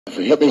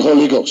Help me,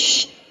 Holy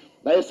Ghost.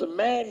 Now, it's a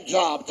man's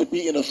job to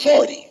be in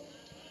authority,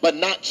 but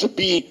not to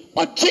be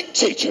a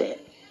dictator.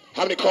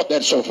 How many caught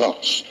that so far?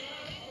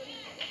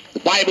 The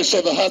Bible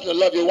says the husband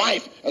love your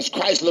wife as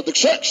Christ loved the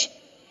church,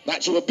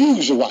 not to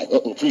abuse your wife.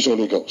 Preach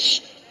Holy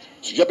Ghost.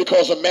 So just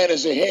because a man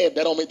is the head,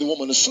 that don't make the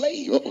woman a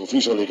slave.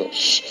 Preach Holy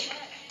Ghost.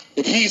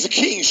 If he's the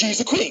king, she's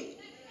the queen.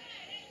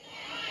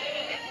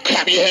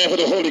 Clap your hand for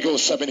the Holy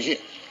Ghost up in here.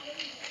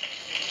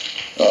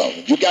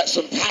 You got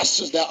some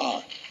pastors that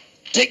are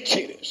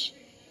dictators.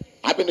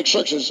 I've been to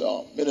churches,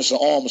 Minister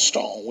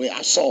Armstrong, where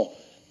I saw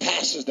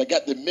pastors that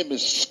got the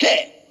members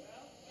scared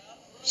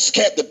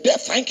to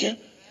death. Thank you.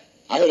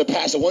 I heard a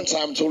pastor one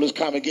time told his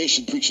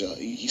congregation preacher,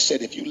 he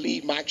said, if you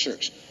leave my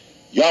church,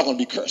 y'all going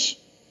to be cursed.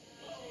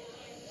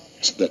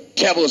 So the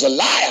devil is a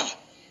liar,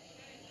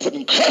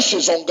 putting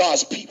curses on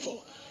God's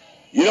people.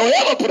 You don't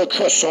ever put a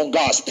curse on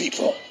God's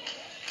people.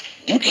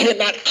 You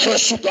cannot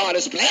curse who God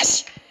has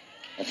blessed.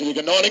 I feel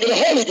the anointing of the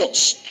Holy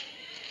Ghost.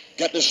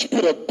 Got the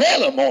spirit of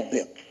Balaam on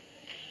them.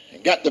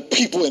 And got the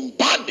people in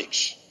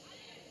bondage.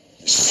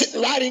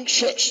 Sitting right in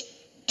church,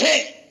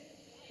 dead.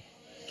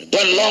 And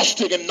done lost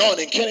their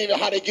anointing. Can't even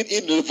know how to get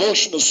into the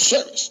devotional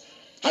service.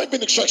 I've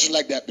been to churches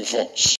like that before.